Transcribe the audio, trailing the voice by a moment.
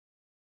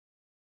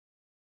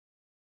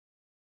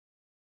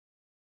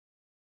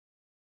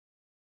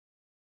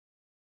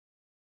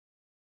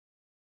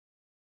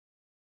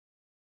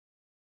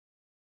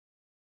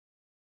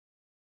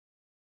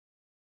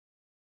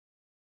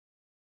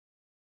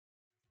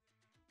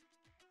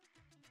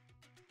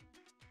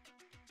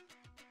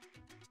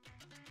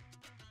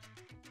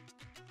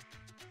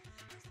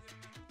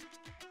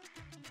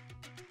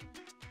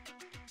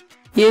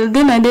Yel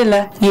dina de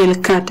la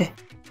yel kante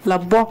la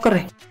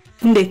bokre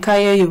nde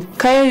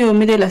Kayayei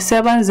mi de la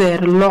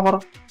 7-0 logro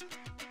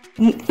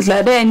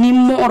la de ni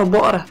mor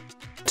bora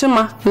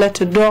tuma la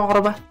te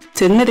dogorba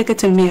te ne de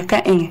ke mi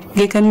ka en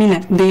ge ka mina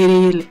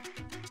berele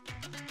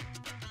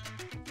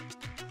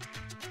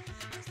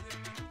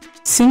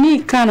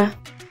sini kana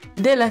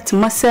de la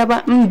tuma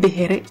seba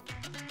mbehere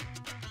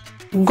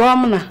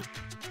gomna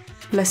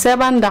la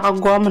seba ndaga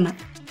gomna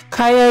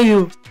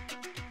Kayayei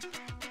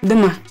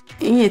dima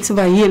inye ti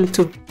ba yel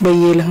to ba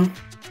yel han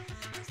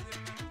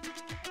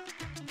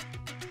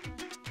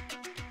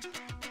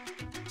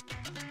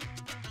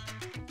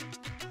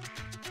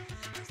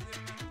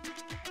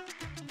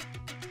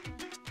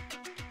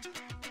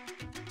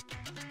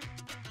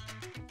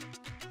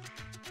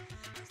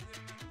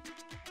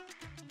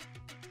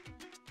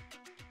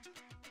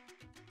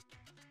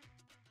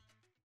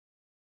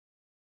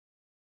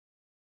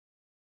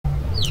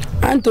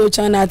Anto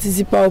chana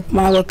anticipa op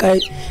ma ka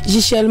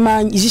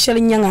Gichel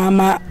nyanga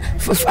ma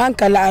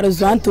anka la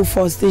arzo anto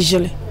force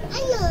gele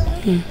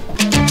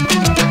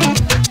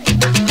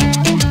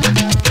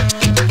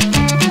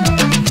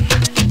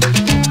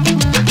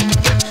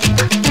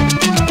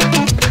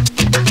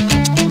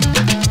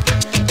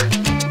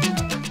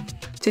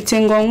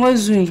Tetengongo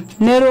zui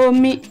nero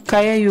mi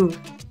Kayayei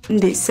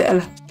nde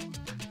sela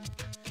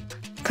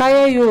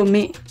Kayayei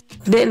mi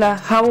de la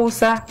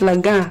Hausa la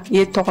gan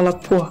ye tokla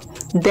po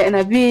de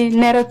na bi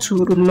nera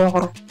turu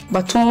logro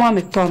baton wa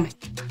me tome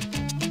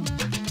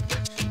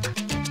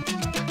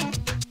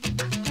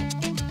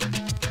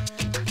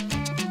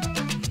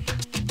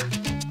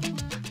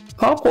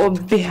hoko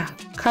biha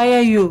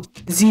Kayayei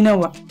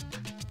zinawa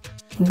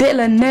de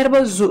la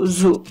nerba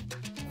zo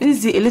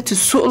nzi eleti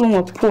solo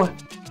wa po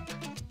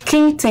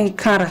king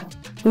tenkara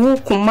wu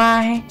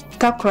kumahe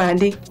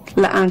takrade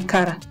la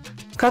ankara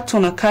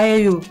katuna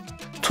Kayayei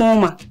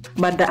toma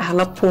bada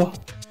halapo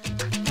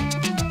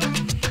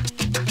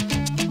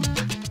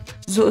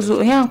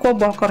zo yan ko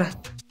bokora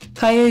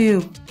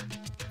Kayayei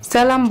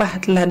salam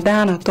bahat la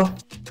dana to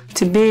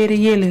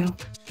tiberi yele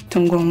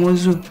tungongo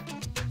zo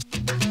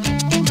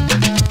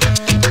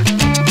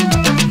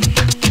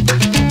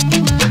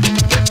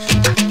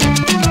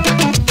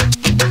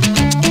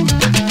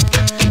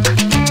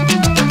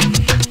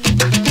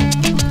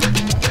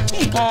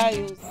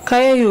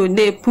Kayayei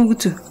de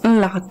pugtu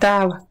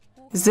nlaktawa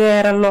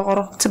zera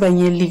logro tiba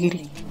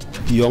ligri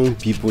young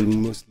people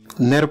must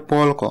ner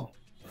polko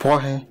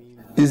pohe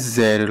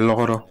izere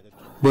logro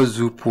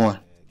bazu point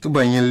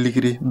tuba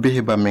ligri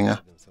behe bamenga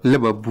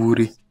leba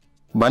buri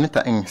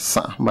banita en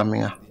sa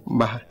bamenga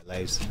ba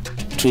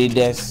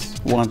traders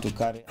want to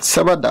carry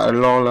sabada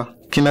lola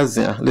kina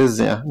zia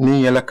lezia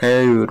ni yela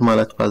Kayayei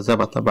malat pa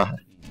zabata ba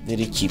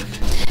very cheap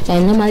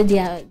normal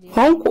dia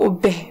honko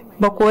be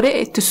bakore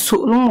et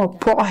sulum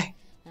pohe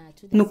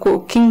nuko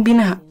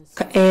kingbina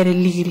ka ere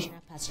ligri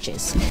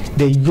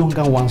the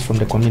younger ones from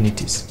the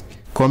communities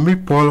kombi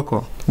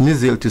polko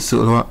nizel to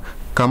sulwa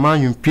kama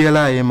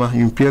yumpiela yema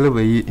yumpiela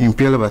bayi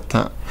yumpiela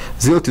bata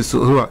zel to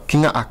sulwa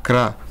kinga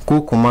Accra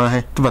ko kuma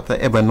he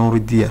tubata eba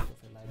norudia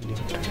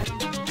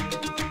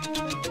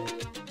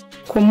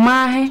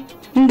kuma he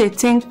nde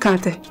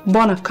tenkante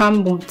bona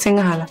kambon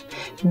tenghala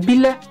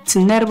bila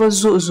tinerba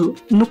zozo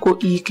nuko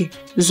ike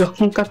zo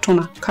kinka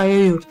tuna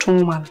Kayayei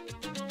tumala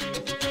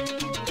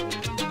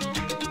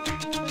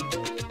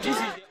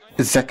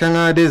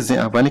zakanga de zin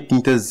abani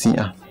kinta zin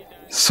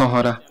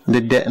sohora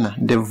de dena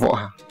de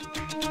voha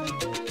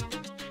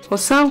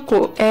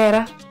Osanko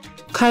era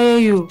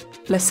Kayayei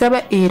la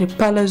saba ere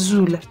pala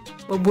zula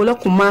bobola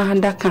kuma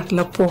handa kant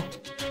la po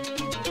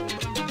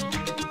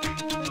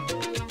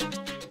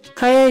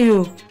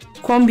Kayayei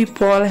kombi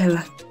pole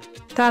hela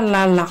ta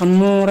la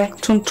nore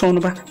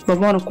tuntunba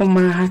babona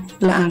kuma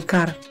la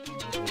ankara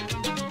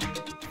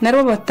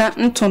nerba bata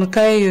ntun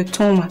Kayayei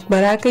tuma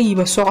baraka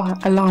yiba soha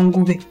ala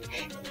ngube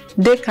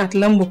de kat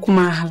lambo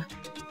kuma hala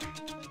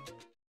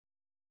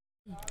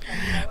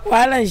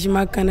wala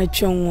jima kana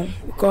chongo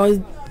because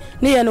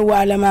ni yana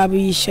wala ma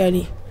bi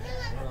shari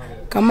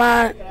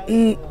kama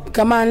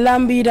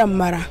lambi da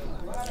mara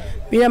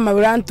biya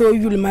mabranto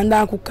yul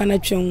manda ku kana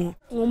chongo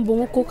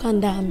ngombo ko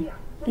kandami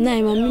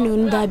na ma mino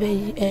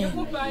ndabe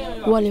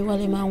wale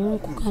ma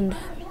wonko kandami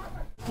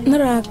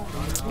nara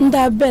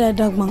ndabe da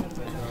dagman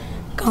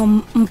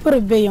kam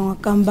mpurbe yon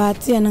kam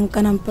bati nan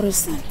kana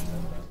mpursan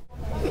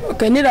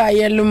kanira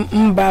yel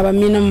mbaba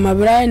minam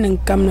mabrayin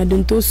kam na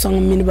dun to song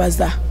min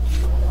baza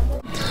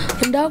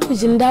nda ku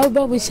jinda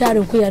ba bu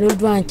share ku yaro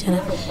duan chana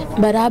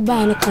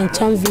baraba na kan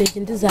cham village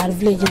ndi zar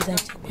village za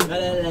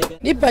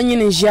ni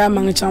panyin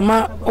jama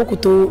chama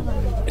okuto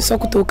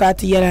sokuto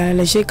kati yala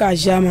la sheka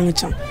jama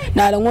cham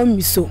na la ngom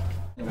miso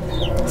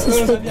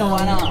sister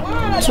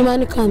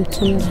tumani kam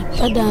tun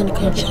padan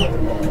kan cham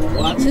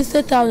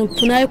sister town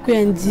punai ku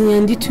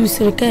ndi tu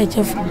sirka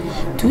chaf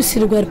tu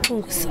sirgar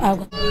punks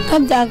agwa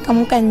kabda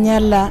kam kan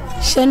yalla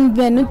shan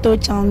ben to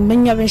cham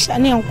ben yabe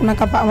shani an kuna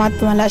kapa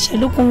amatu mala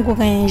shalu kungu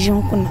kan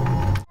yin kuna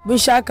bun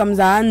sha kam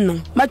za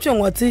annan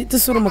matun wati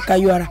tisuru muka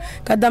yora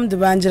kadam da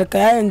banjir ka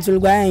yayin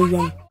zulgwa yan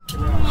yon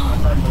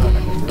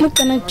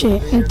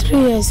In 3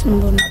 years.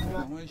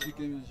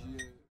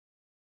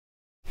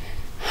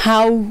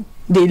 How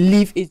they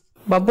live is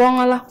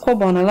babongala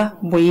kobonala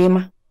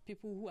boyema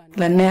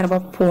la nerva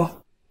poor.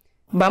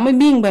 Bama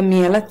being ba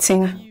miela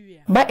tinga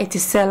ba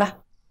etisela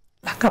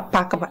la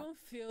kapakaba.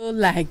 Feel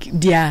like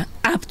they are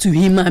up to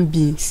human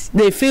beings.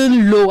 They feel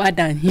lower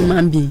than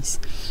human beings.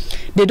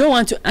 They don't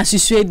want to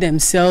associate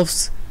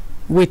themselves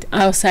with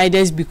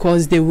outsiders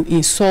because they will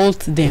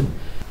insult them.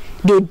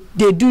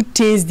 They do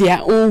things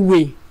their own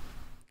way.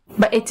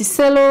 Ba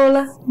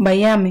etiselola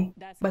bayame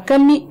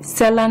bakami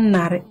sela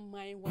nare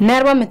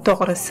nerva me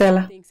tokore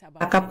sela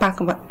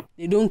akapakba.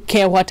 They don't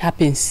care what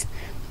happens.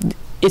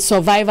 It's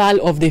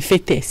survival of the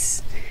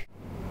fittest.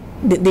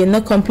 They're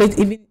not complete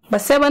even.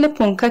 Baseba ne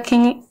punka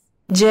king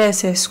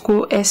JSS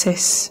school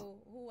SS.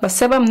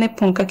 Baseba ne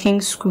punka king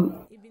school.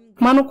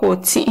 Manu ko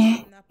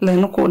ti le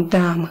no ko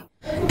dama.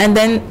 And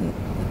then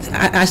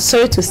I'm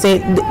sorry to say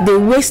they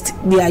waste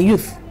their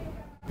youth.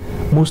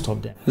 Most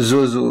of them.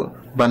 Zozo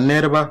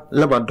banerba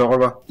leba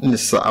dorba ni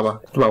saaba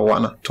tuba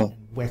wana ton.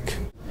 Work.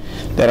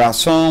 There are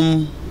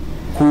some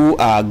who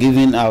are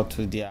giving out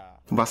to their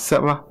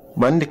Baseba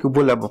bande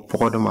kubola ba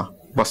pokodoma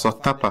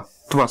basotapa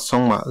tuba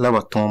songma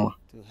leba toma.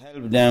 to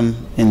help them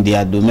in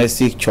their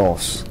domestic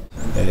chores.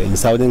 In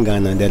southern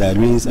Ghana, there are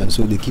rains, and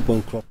so they keep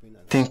on cropping.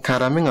 Ten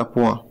karaminga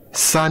po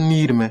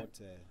sanirme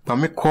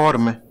pame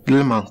korme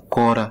lilman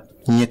kora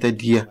nyete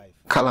dia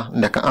kala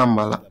ndeka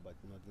ambala.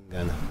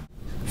 Ghana.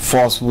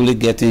 Forcefully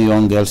getting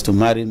young girls to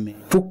marry me.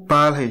 Puk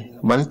palhe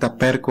banita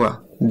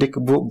perkwa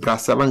dekbo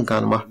brasaban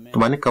ganma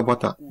banika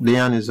bota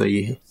deyani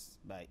zoye.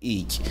 By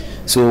each.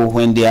 So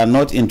when they are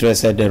not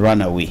interested, they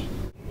run away.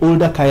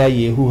 Older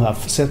Kayayei who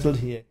have settled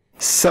here.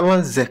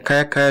 Seven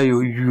zekaya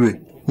yo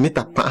yue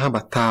nita paha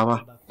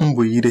batawa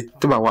mbo yire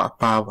tuba wa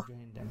pawa.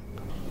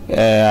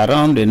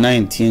 Around the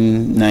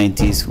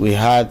 1990s, we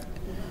had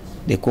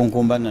the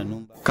Konkomba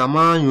Nanumba.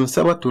 Kama yun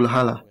saba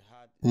tulhala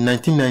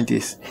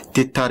 1990s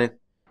titare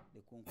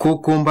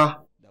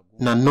Kokomba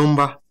na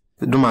Nomba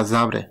duma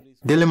zabre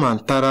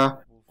delemantara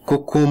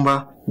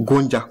Kokomba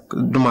gonja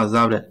duma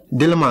zabre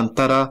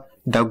delemantara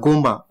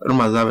Dagomba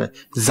duma zabre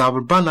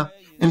zabrbana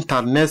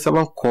internet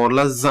saban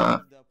korla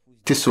za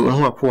tiso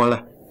nwa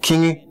pola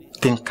kingi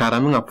tenkara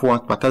minga poa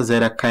pata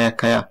zera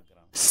kaya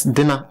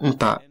dina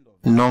nta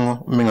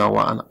nongo minga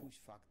wana.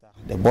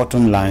 The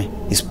bottom line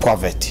is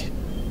poverty.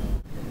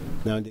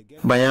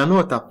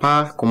 Bayano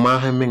tapa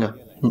kumahe minga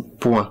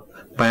poa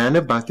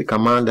bayane banti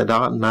kamanda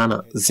da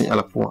nana zin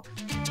ala poa.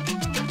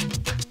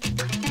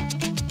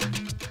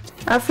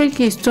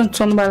 Afrika is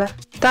ton bala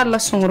tar la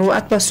songro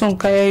atba song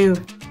Kayayei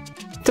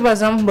tiba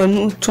zam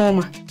banu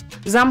toma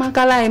zam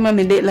hakala ima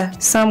medela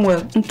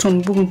Samuel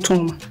nton bugun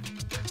toma.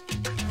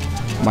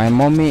 My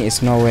mommy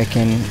is not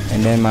working,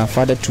 and then my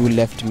father too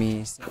left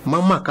me.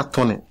 Mama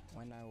katone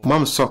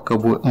mam sokka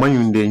bo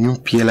manyunde nyum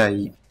piela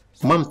yi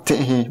mam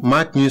tehe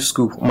mat new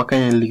school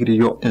makanya ligri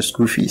yo in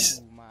school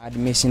fees. My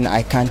admission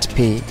I can't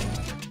pay.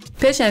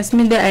 Patience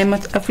me de I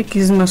mat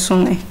Africanism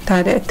song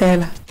tade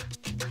tela.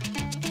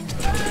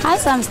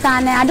 As I'm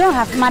standing, I don't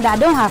have mother, I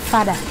don't have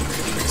father.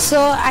 So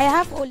I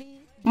have only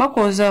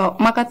Makoza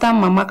makata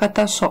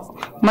mamakata so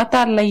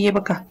matar la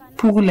yebaka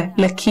pugula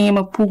la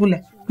kema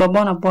pugula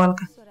babona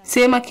bolka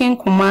sema ken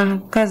kuma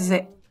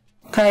kaze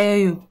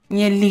Kayayei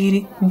nye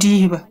ligri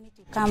diba.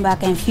 come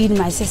back and feed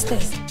my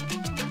sisters.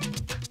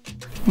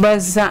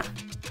 Baza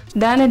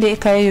dane de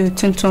Kayayei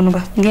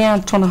tintonba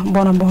ngan tona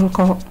bona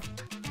bolko.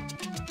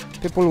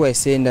 People were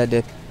saying that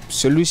the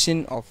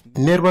solution of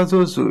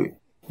Nerbazozo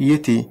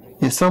yeti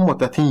in some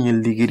watatin ye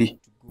ligri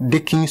de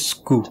king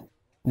school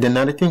the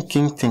narrating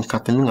king tin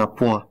kataminga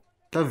poa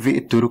ta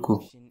ve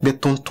toruko de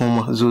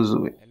tontoma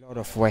zozo. a lot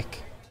of work.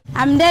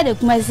 I'm there to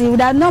Kumasi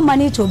without no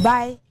money to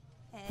buy.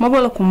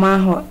 Mabola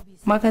kumaho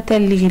makata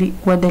ligri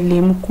wada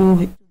lemu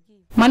kuhe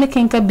mane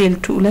kenka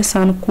beltu la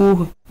san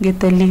kuhe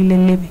geta ligle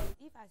lebe.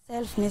 If I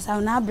sell finish, I'll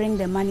now bring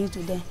the money to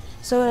them.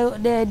 So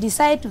they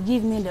decide to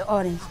give me the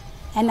orange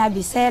and I'll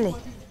be selling.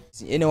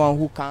 Anyone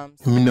who comes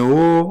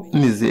Minoo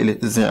nizele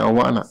zin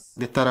awana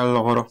de tara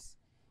logoro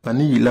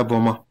bani yila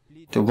boma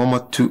te boma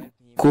tu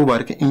ko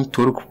barke in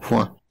toruk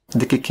point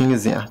de ke king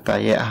zin ta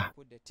ya.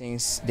 put the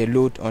things, the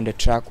load on the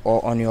truck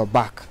or on your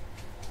back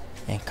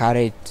and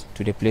carry it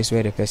to the place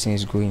where the person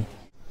is going.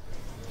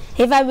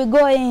 If I will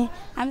go in,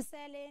 I'm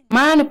selling.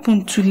 Mane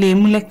puntu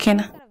lemu la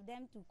kena.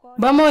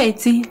 Bamo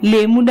eti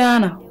lemu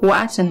dana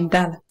wa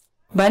dala.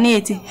 Bani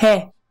eti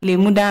he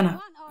lemu dana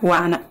wa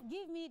ana.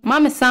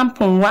 Mame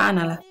sampon wa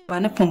ana la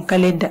bane pon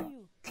kaleda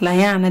la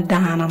yana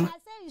dana ma.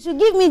 You should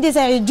give me this.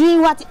 You're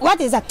doing what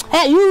is that?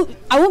 Hey,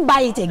 I won't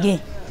buy it again.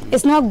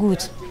 It's not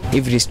good.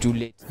 If it is too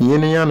late,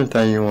 Yene yanu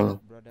tanyon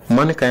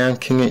mane kayan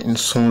king in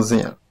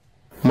sonzia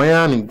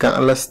mayani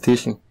gala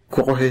station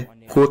ko he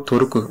ko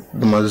toruko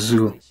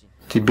mazu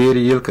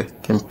tiberi yelke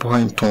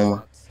tempoin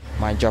toma.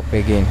 my job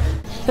again.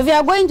 If you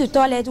are going to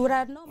toilet, would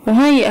have no.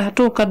 Ohaye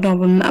ato ka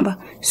dombo naba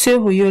se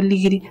ho yo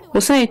ligri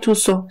osan eto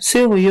so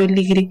se ho yo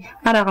ligri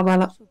ara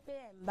kabala.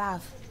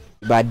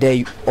 But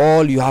there,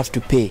 all you have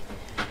to pay.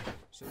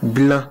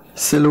 Bila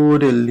selwo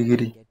de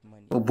ligri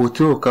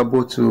Obotu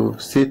kabotu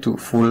setu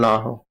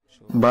fulaho.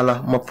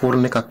 Bala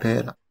mapurne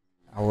kapela.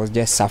 I was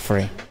just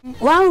suffering.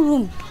 One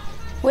room.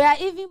 We are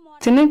even more.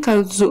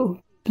 Tinenka zo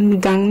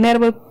gang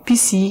nerba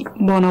PC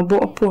bona bo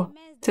opo.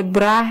 Te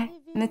bra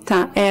ne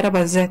tan era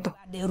bazeto.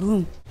 The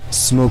room.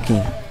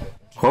 Smoking.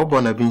 Ho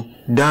bona bi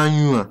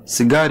danyua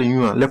cigare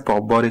nyua le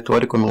po body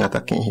to ko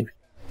ngata kin heavy.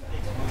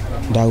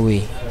 That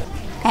way.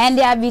 And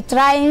they have been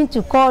trying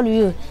to call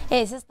you.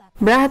 Hey sister.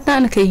 Bra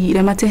tan ka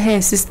yira mate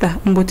hey sister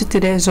mbotu te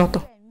de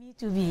zoto. Me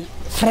to be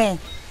friend.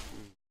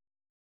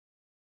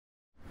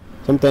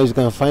 Sometimes you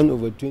can find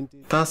over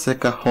 20.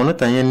 Taseka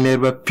honeta yen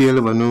nerba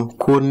piel banu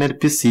ko ner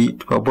PC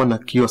to bona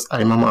kios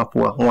ay mama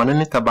apua. Wana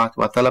ne tabat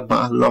watala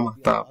ba loma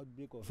ta.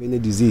 Of any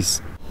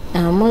disease.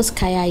 Most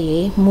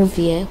Kayayei move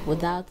here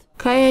without.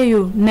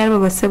 Kayayei nerba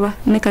baseba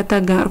ne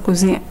kata gar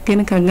kuzin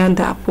ken ka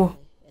ganda apo.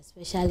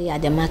 Especially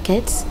at the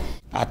markets.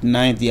 At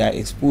night they are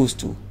exposed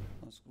to.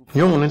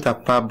 Young nita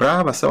pa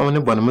brava sa one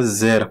bona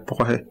mzera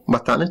pohe.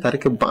 Batane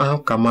tarike ba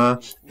kama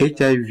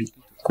HIV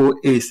ko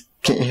AIDS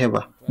ken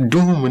heba.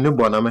 Duhu mune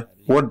bona me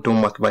what do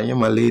mat ba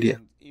malaria.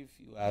 If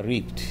you are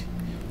raped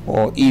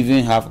or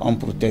even have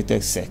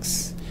unprotected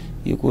sex,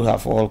 you could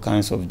have all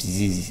kinds of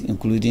diseases,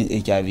 including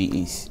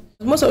HIV/AIDS.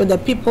 Most of the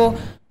people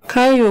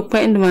Kayo pa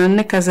indman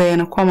ne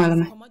kazayana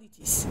kwamalame.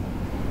 commodities.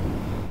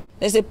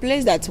 There's a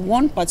place that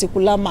one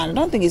particular man, I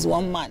don't think it's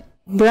one man.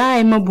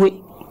 Bra mabwe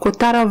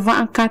kotara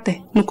van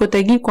kate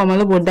nukotagi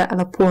kwamala boda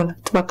ala pola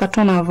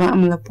tubakatona van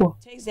amla po.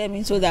 Takes them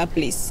into that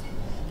place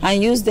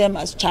and use them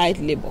as child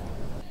labor.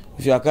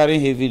 If you are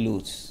carrying heavy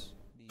loads,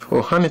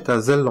 O hanita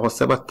zel lo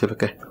sebat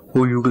teveke.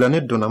 O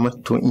yuglane dona ma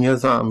to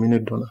nyaza amine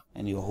dona.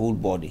 and your whole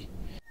body.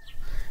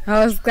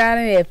 I was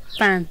carrying a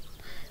pan.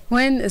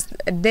 When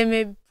they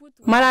may put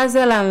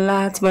Marazelan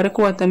la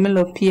tibareko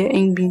watermelo pia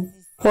ingbin.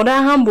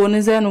 Oda hambo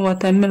nizeno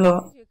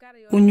watermelo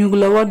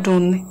unyugla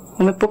wadone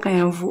umepoka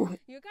yanvu.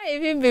 you can't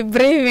even be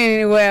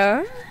breathing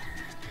well.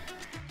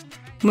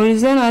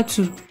 Murizena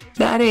tu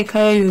dare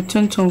Kayayei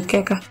tonton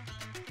keka.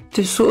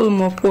 Te soul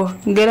mopo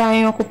ngera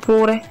yoko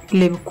pore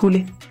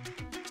lebkule.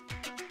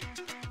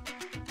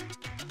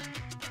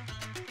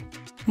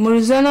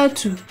 Murizena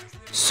tu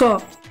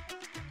so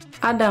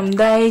Adam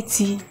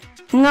daiti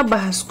nga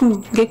ba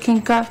school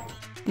gekinka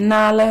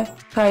nala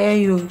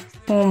Kayayei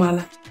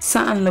omala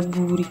saan la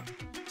buri.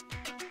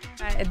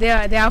 They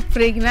are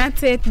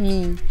pregnanted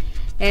me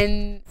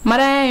and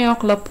Maraya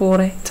yok la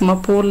pore tuma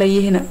por la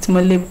yehina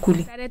tuma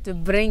lebkuli. started to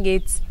bring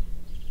it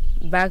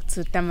back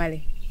to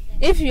Tamale.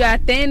 If you are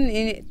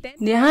 10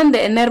 Di hande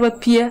enerba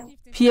pia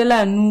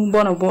la nu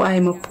bona bo ay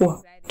ma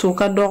po. To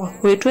ka do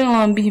we to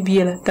yon bi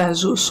biela ta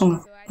zo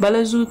suma.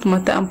 Bala zu tuma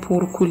ta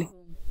ampur kuli.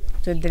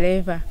 to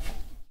deliver.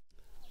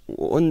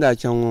 Onda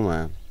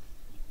changoma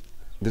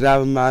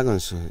drive magan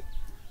so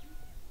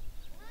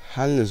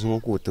hal ne zo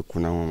ko te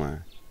kuna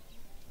mama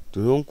to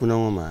yon kuna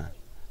mama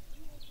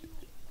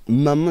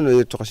mamma no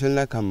ye tokshen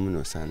la kam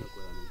no san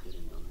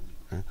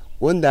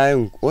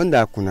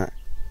onda kuna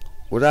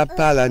ora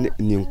pala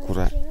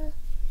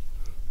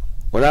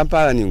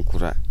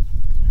ninkura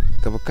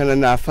ka bakana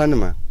na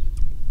fanma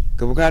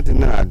ka bukata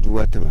na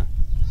aduwa ta ma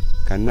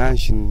kana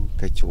shin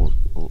ka ci o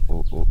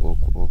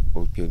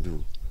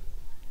pedu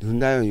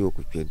dundayon yo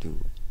ku pedu.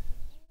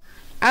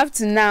 Up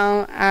to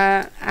now,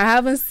 I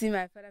haven't seen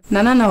my father.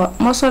 Nana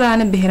mosora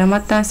ane behira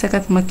matan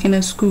sekat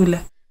makina school.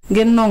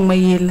 Gen nong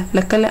mayela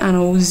la kale ana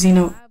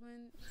uzino. I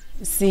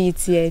haven't seen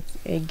it yet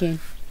again.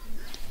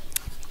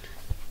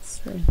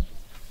 So.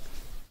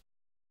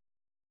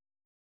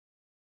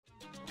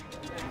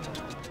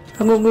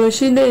 Agoglo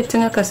shide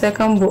itinga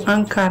kasekambo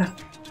Ankara.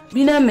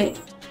 Bina me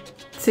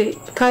te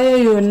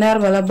Kayayei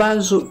nerva la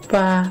bazu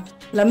pa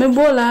la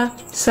mebola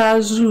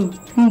sazu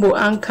mbo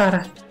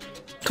Ankara.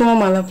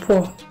 Toma la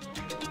po.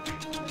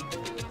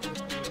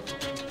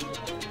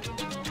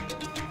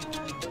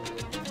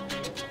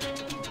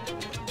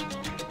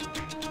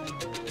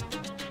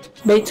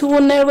 Baitu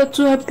nerva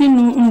tu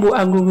hapinu mbo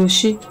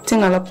agogoshi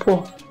tingala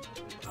po.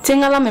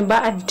 Tingala me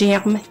ba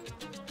adierme.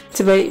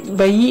 Ti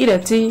bayi ira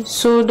ti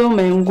sodo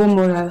me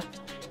ngomora.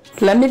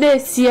 La mide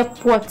siya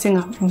po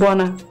tinga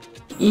bona.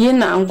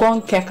 Yena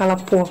angon kekala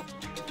po.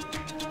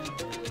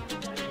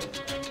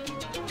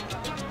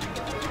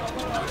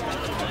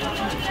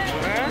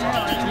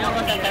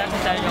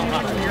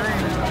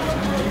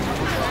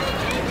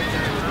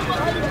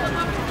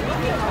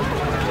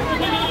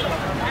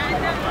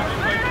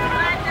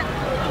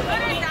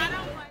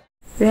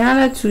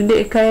 Rihanna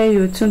today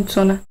Kayayei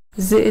tuntuna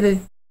zere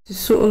ti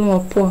so olmo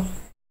po.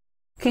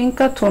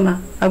 Kenka tona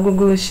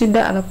agogolo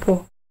shida ala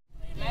po.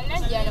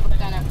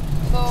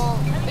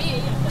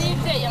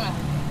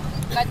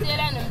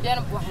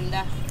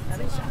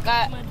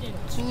 ka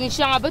tun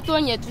shanga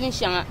batonya tun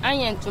shanga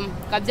anyantum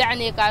ka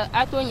da'ane ka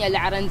atonya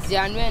la'aran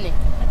ziyanwene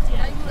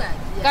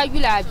ka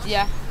yula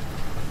biya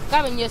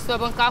ka banye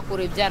sobon ka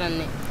kure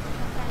jaranne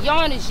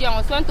yawan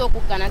jiyan son to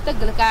ku kana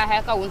tagal ka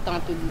ha ka wuntan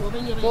tulu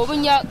ko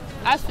bunya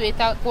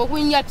asweta ko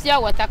bunya piya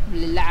wata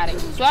la'are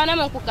so ana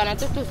man ku kana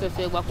to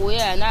so ba ko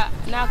ya na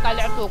ka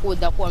la'to ko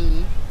da ko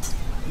mi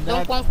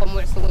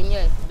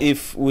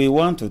If we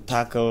want to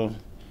tackle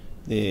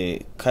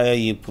the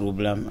Kayayei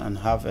problem and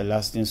have a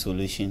lasting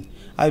solution,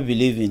 I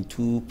believe in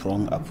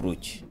two-pronged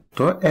approach.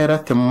 To era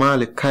te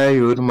male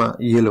Kayayei ma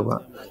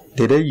yelwa,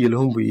 dede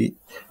yelhumbu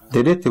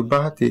dede te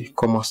bahati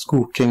koma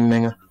school king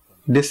nenga,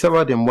 de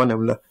saba de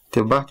mbonabla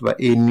te bahati ba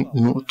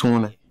nu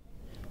tuna.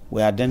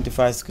 We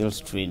identify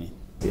skills training.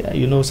 Yeah,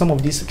 you know, some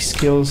of these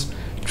skills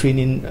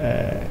training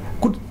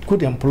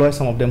could employ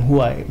some of them who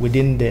are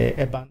within the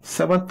urban.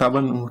 Saban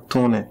taban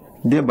utone,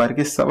 de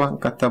barke saban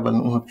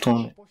kataban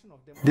utone.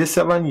 De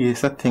saban ye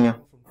satinga,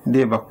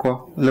 de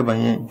bako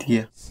lebanye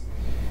dia.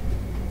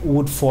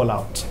 Would fall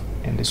out,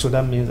 and so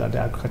that means that the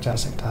agricultural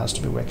sector has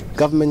to be working.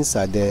 Governments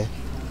are there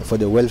for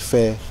the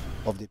welfare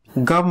of the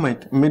people.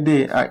 Government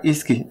mede a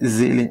iski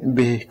zele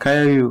be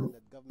Kayayei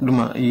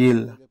duma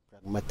yel.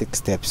 Pragmatic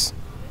steps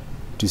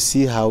to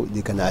see how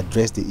they can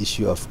address the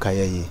issue of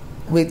Kayayei.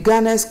 With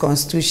Ghana's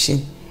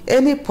constitution,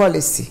 any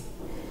policy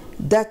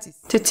that is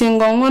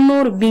Titingongo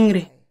nur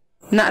bingre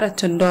nara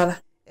 $10.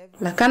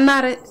 La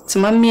canare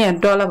timamia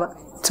dollar ba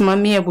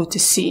timamia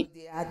botisi.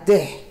 They are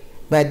there,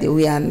 but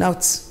we are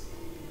not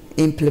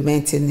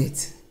implementing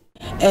it.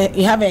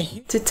 You have a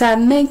Tita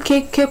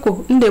nenke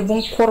keko nde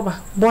bon korba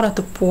bora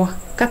to poa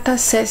kata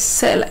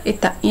sela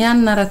ita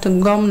yan nara to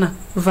gomna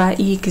va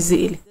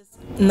ikzele.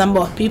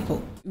 number of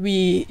people.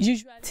 We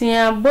usually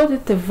Tia body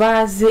te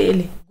va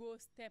zele.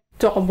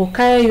 To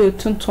Kayayei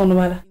tunton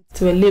wala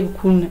to live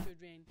kuna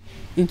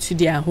into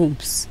their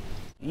homes.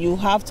 You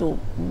have to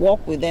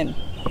work with them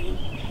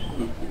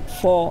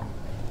for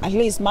at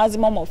least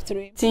maximum of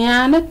 3.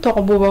 Tiana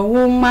tobo ba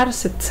wo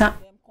marsita.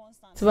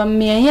 Tiba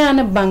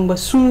miyane bangba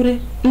sure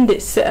nde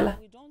sela.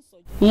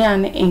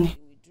 Yane inge.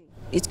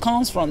 It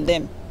comes from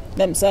them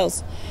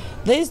themselves.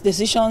 These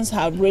decisions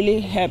have really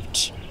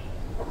helped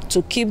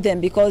to keep them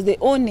because they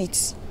own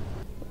it.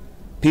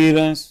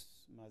 Parents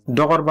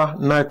Dogorba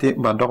nate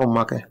ba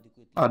dogomake.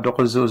 A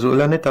dogozozo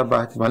la neta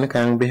ba tibane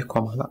kayang be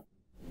komala.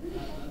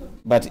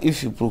 But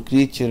if you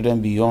procreate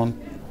children beyond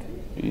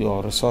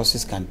your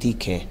resources can take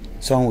care,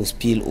 some will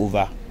spill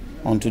over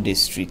onto the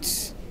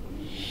streets.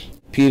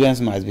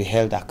 Parents must be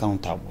held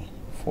accountable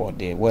for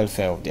the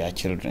welfare of their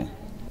children.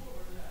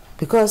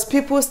 Because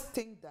people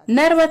think that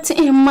Nerva ti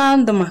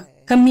imandama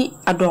kami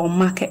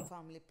adogomake.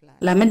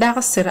 La me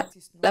daga sira.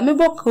 La me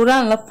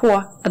bokuran la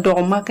poa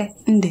adogomake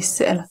nde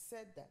sela.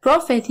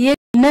 Prophet ye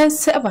ne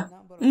seba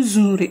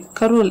nzuri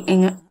karol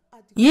inga.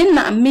 Ye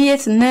na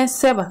miyet ne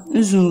seba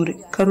nzuri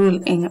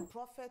karol inga.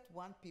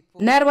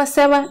 Nerva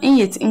seba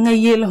inyet inga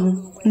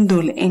yelhum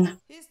ndole inga.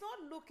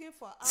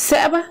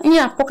 Seba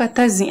inya poka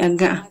tazi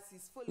aga.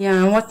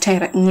 Ya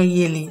watera inga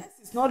yele.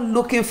 he's not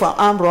looking for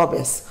armed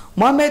robbers.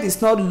 Mohammed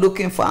is not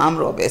looking for armed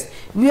robbers.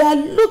 We are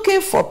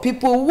looking for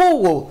people who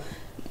will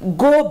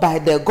go by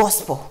the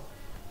gospel.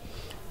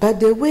 But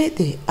the way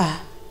they are,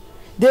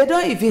 they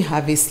don't even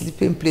have a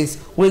sleeping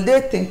place. Will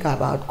they think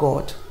about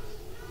God?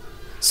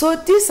 So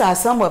these are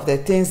some of the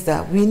things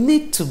that we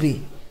need to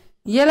be.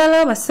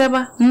 Yelala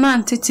baseba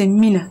nantete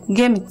mina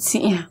game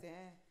tiha.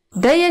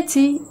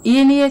 Dayeti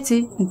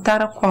yenieti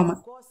ntara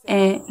kwama.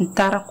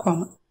 Ntara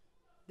kwama.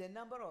 The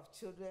number of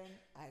children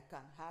I can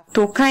have.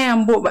 To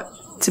kayamboba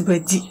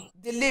tibadi.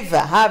 Deliver,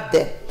 have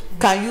them.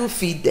 Can you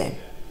feed them?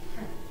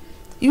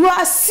 You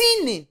are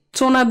sinning.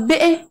 Tona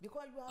be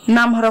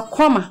namhara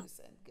kwama.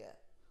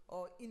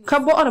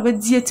 Kabo orbe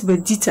diet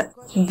badita.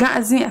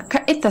 Gazin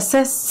aka ita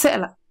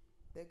sela.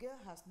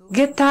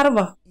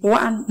 Getarba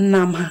waan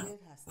namha.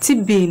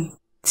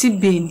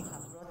 Tibeni.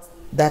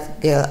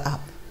 That girl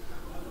up.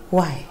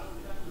 Why?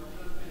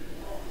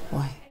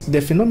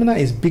 The phenomena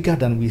is bigger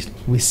than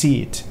we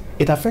see it.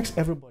 It affects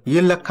everybody.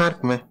 Yella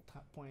kark me.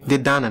 De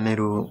dana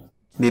neru.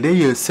 De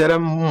ye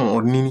seram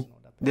or nini.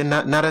 De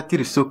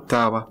narrative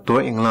suktawa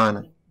to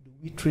England.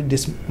 We treat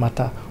this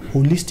matter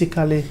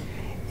holistically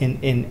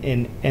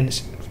and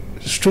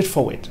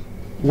straightforward.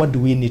 What do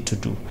we need to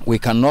do? We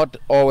cannot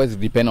always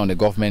depend on the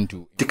government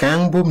to. The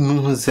kayang bob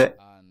nuze.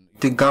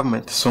 The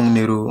government song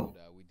neru.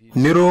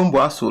 Neru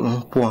mbo aso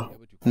mpoa.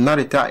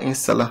 Narita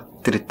insala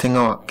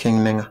tritinga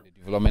king nenga.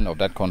 Development of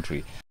that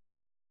country.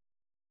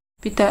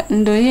 Peter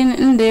ndoyin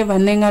ndeva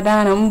nenga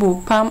dana mbu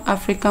Pan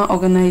African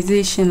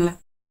Organization la.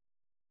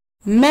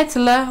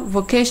 Metla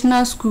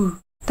Vocational School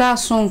ta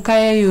son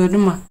Kayayei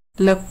duma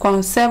le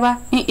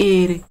konseba in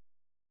ere.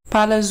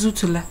 Pala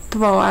zutula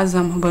tuba wa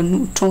azam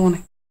banu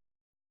tone.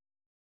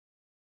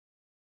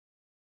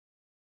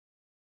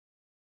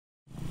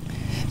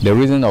 The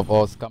reason of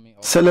us coming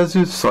up.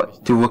 Salazu so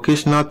the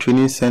vocational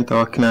training center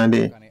wa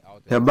Canada.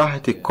 Ya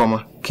bahati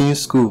koma King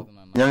School.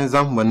 Yang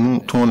zam banu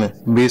tone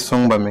be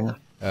song bamenga.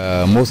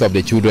 Most of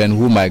the children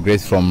who migrate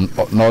from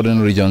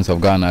northern regions of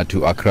Ghana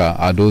to Accra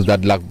are those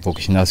that lack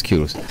vocational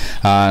skills.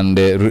 And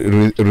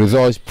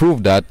results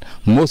prove that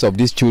most of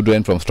these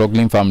children from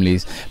struggling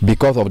families,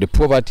 because of the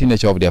poverty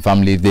nature of their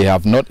families, they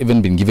have not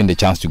even been given the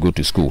chance to go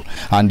to school.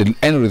 And the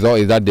end result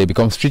is that they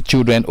become street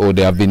children, or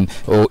they have been,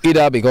 or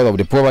either because of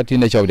the poverty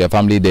nature of their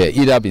family, they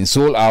either been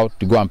sold out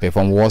to go and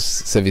perform worse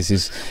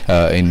services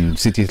in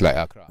cities like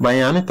Accra.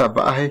 Bayanita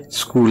bahe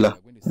schoola.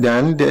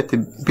 Diani de te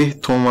be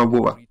toma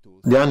boa.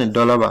 Diani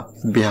dolaba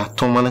be a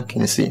toman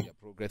can see.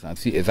 And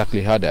see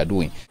exactly how they are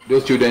doing.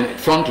 Those children,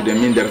 front to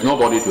them mean there's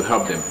nobody to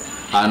help them.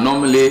 And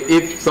normally,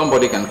 if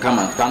somebody can come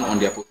and stand on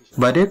their position.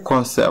 But they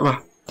conserve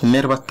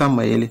never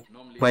tamayeli.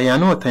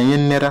 Bayano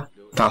tanyen nera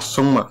ta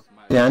summa.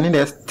 Yani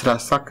des tra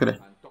sacre.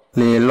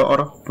 Le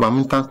loro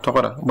wamintan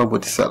tora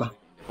babotisala.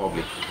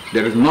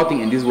 There is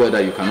nothing in this world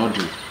that you cannot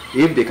do.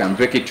 If they can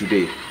break it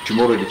today,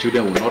 tomorrow the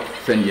children will not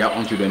send their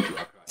own children to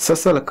Accra.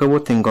 Sasa kabo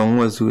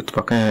tingongo zuit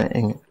bakaya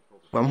ing.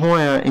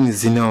 Bamhoya ing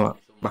zinawa.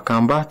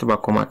 Bakamba to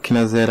bakoma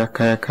kinazera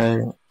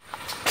kaya.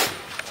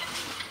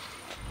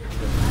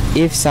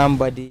 If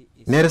somebody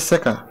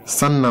Nereseka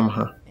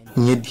sannamha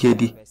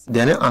nyediedi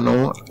dene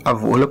ano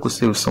avola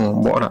kusew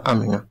son bora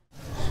aminga.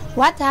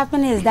 What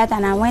happened is that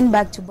and I went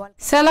back to ball.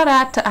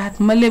 Salarat at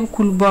Maleb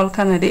kul ball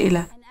Canada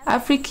ila.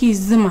 Afriki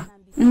zima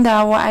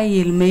nda wa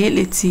ayel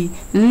mayeleti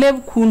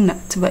leb kuna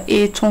tiba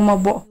e toma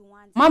bo.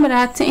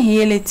 Mamra tin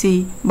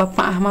yeleti ba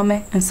pa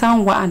ahmame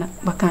nsan wa ana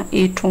bakan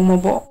e toma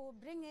bo.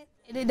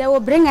 They will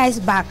bring us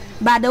back,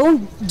 but they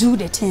won't do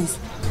the things.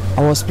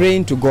 I was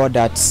praying to God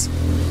that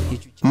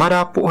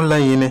Mara pula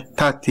yene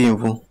ta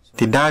timvu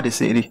ti dade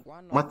seri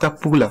mata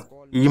pula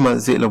yima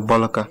zelo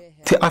bolaka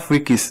ti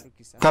Afrikis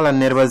tala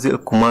nerva zel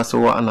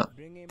kumaso wa ana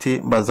ti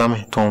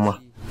bazame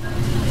toma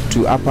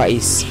to Upper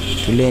East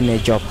to learn a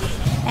job.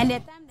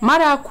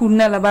 Mara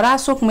kuna la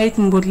barasok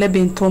maitin butla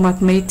ben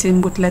tomat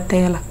maitin butla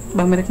tela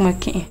ba merek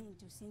makin.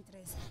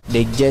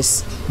 They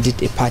just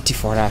did a party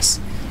for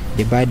us.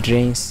 They buy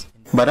drinks.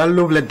 But I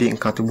love the din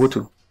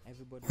katubutu.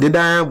 They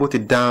die but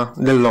it down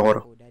the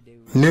Lord.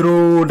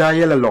 Nero da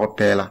yellow Lord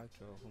Pella.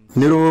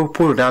 Nero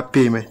pull that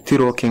payment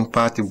Tiro King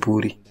party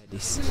booty.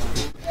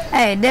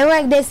 Hey, the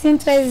work they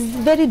Sintra is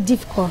very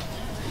difficult.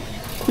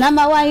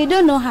 Number one, you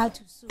don't know how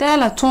to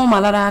tell a Tom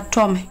Malara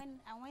Tommy.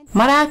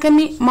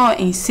 Marakami more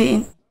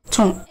insane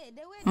Tom.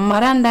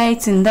 Maranda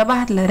it in the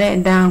battle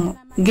red down.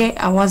 Get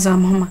a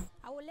wazam.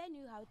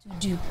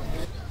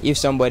 If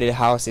somebody's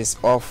house is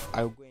off,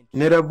 I will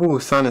Nerabu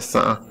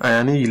Sanasa,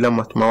 I need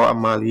Lamat Mawa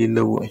Mali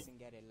Lowe.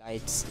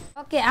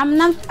 Okay, I'm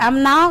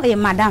now a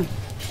madam.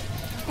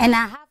 And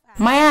I have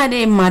Maya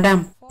de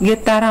madam,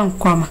 get around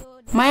Kwama.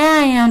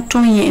 Maya and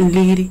Tony and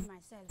lady.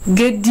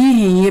 Get D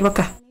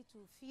Yebaka.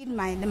 Feed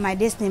my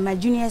destiny, my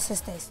junior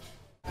sisters.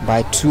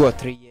 By 2 or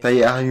 3 years.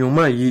 They are you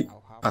my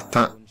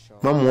ata.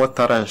 Mam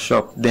water and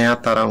shop, then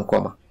Taran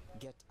Kwama.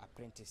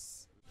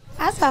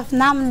 As of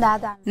now,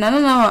 that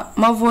Nana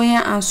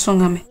Mavoya and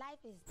Songame.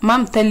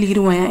 Mam tell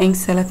you why I'm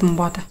selling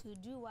water.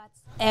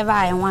 Ever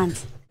I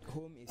want.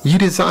 You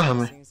desire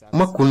me.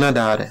 Makuna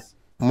dare.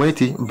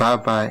 Mighty bye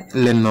bye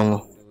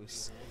lenongo.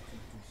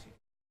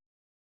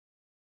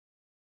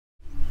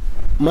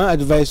 My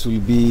advice will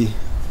be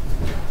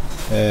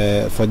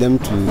for them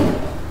to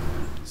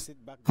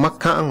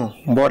Makango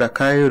border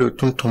Cairo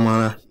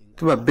tuntumara.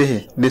 Tiba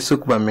behe de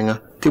sukba menga.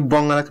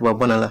 Tibonga tiba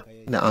bonala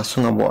na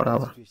ansunga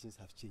border.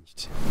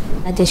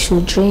 That they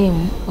should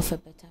dream of a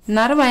better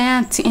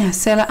Narabayan tia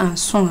sella and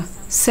songa.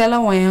 Sella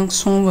wayang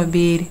songa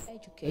baby.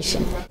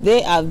 education.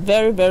 They are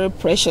very, very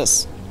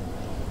precious.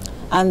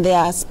 And they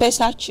are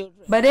special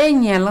children. But they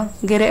nyela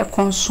get a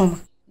consumer.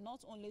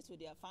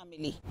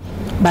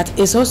 But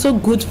it's also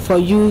good for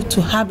you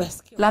to have a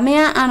skill.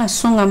 Lamia ana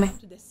songa me.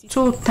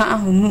 To ta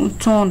humu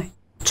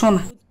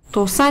tona.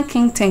 To san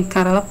king ten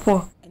karala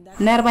po.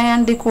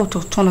 Narabayan deko to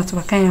tona to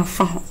bakaya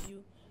faho.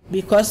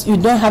 Because you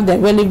don't have the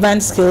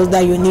relevant skills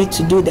that you need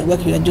to do the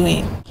work you are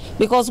doing.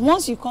 Because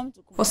once you come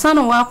to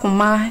Osano wa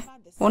kuma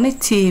one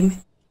team.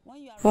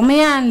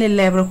 Omeya le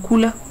lebre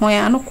kula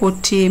moya no ko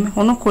team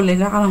ono ko le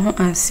la ho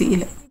ansi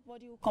ile.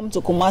 Come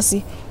to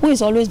Kumasi, who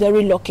is always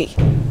very lucky.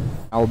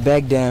 I'll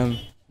beg them.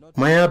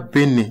 Maya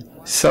Beni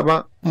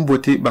Saba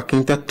Mboti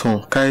Bakinta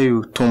Ton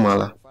Kayu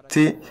Tomala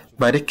Ti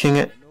Badi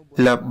King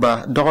La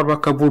Ba Dorba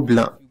Kabu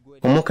Blanc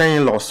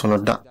Omokayan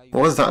Lawson da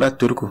was that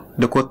Turku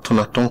the court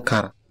tona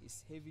tonkara.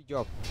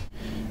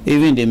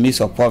 Even in the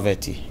midst of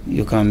poverty,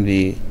 you can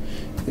be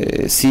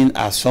seen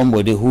as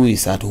somebody who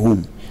is at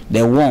home.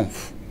 The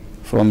warmth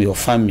from your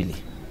family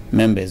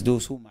members,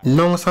 those who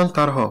non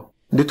santarho,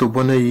 de to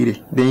bona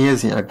yiri, den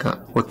yezi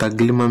aga,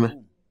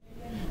 otaglimame.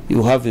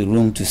 You have a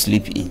room to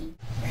sleep in.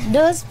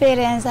 Those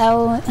parents, I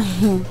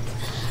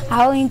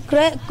will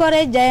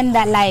encourage them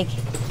that like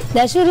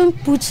they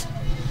shouldn't put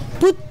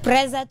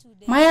pressure to them.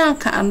 Maya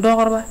ka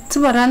andorba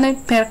tiba rane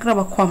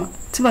perkraba kwama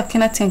tiba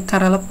kina ten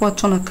karala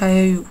poto na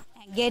Kayayei.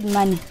 Get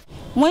money.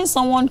 When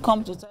someone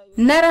comes to tell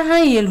you, Nara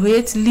han yel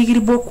hoyet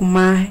ligri boku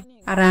mahe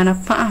arana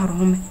pa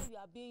arome.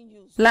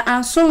 La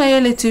ansonga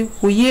yeleti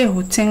hoye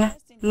hotenga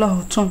lo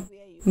hoton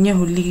nye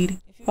ho ligri.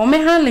 Ome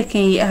han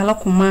leken yi ala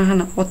kumaha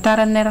na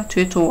otara nera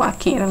tueto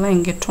wakira la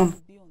ingeton.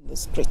 the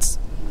streets.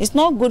 It's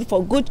not good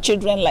for good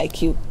children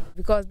like you.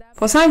 Because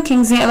for some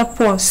kings in a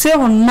poor,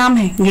 so on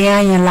Namhe,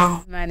 Ghanaian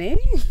law. Money.